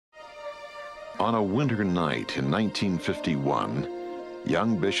On a winter night in 1951,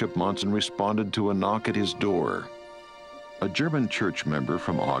 young Bishop Monson responded to a knock at his door. A German church member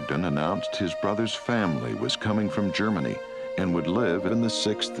from Ogden announced his brother's family was coming from Germany and would live in the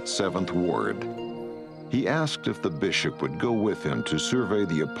 6th, 7th Ward. He asked if the bishop would go with him to survey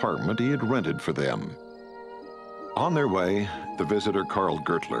the apartment he had rented for them. On their way, the visitor, Carl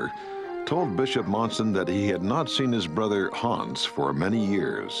Guertler, told Bishop Monson that he had not seen his brother Hans for many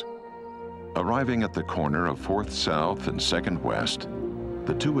years. Arriving at the corner of 4th South and 2nd West,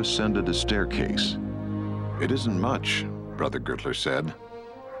 the two ascended a staircase. "It isn't much," Brother Guertler said,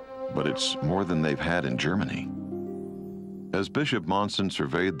 "but it's more than they've had in Germany." As Bishop Monson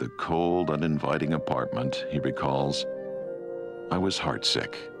surveyed the cold, uninviting apartment, he recalls, "I was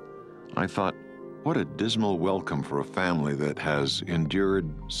heartsick. I thought, what a dismal welcome for a family that has endured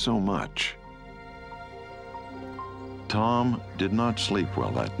so much." Tom did not sleep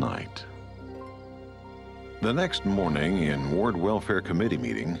well that night. The next morning, in Ward Welfare Committee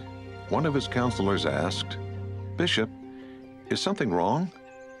meeting, one of his counselors asked, "Bishop, is something wrong?"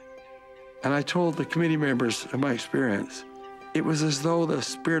 And I told the committee members of my experience. It was as though the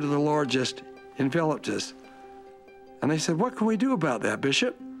Spirit of the Lord just enveloped us. And they said, "What can we do about that,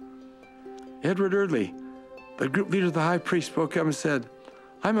 Bishop?" Edward Eardley, the group leader of the high priest, spoke up and said,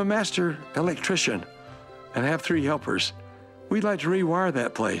 "I'm a master electrician and have 3 helpers. We'd like to rewire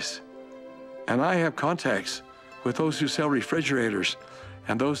that place. And I have contacts with those who sell refrigerators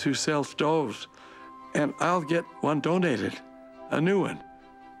and those who sell stoves. And I'll get one donated, a new one,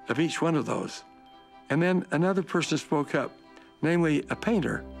 of each one of those." And then another person spoke up, namely a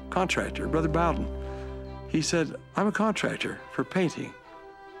painter, contractor, Brother Bowden. He said, "I'm a contractor for painting,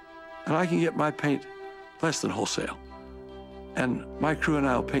 and I can get my paint less than wholesale. And my crew and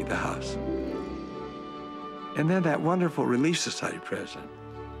I will paint the house." And then that wonderful Relief Society president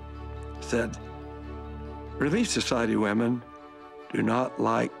said, "Relief Society women do not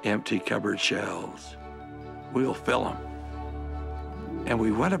like empty cupboard shelves. We'll fill them." And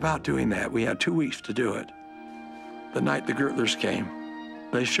we went about doing that. We had 2 weeks to do it. The night the Guertlers came,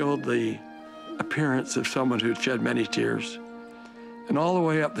 they showed the appearance of someone who'd shed many tears. And all the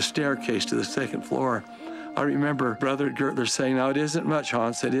way up the staircase to the 2nd floor, I remember Brother Guertler saying, "Now, it isn't much,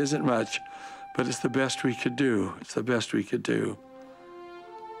 Hans, it isn't much, but it's the best we could do. It's the best we could do."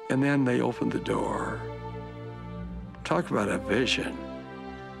 And then they opened the door. Talk about a vision.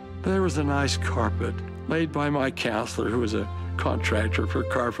 There was a nice carpet laid by my counselor, who was a contractor for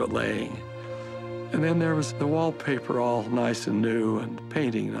carpet laying. And then there was the wallpaper all nice and new and the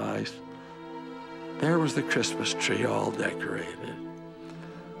painting nice. There was the Christmas tree all decorated.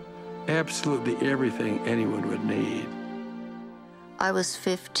 Absolutely everything anyone would need. I was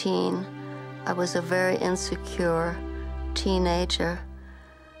 15. I was a very insecure teenager.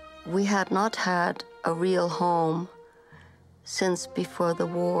 We had not had a real home since before the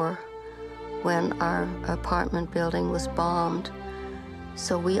war, when our apartment building was bombed.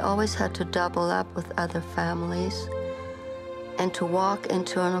 So we always had to double up with other families. And to walk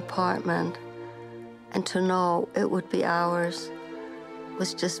into an apartment and to know it would be ours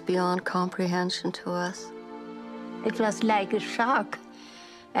was just beyond comprehension to us. It was like a shock.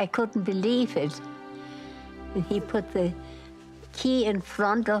 I couldn't believe it. He put the key in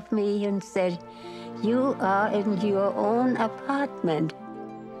front of me and said, "You are in your own apartment."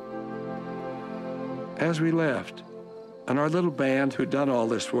 As we left, and our little band who'd done all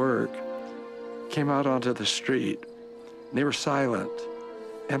this work came out onto the street, and they were silent.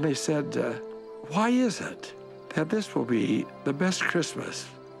 And they said, "Why is it that this will be the best Christmas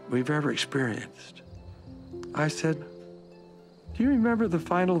we've ever experienced?" I said, "Do you remember the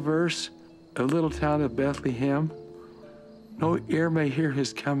final verse of the little town of Bethlehem? No ear may hear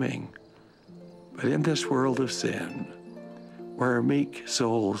his coming, but in this world of sin, where meek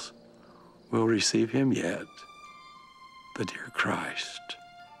souls will receive him yet, the dear Christ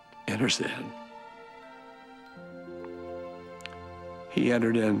enters in." He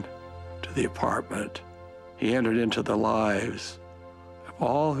entered into the apartment. He entered into the lives of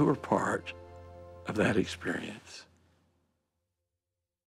all who were part of that experience.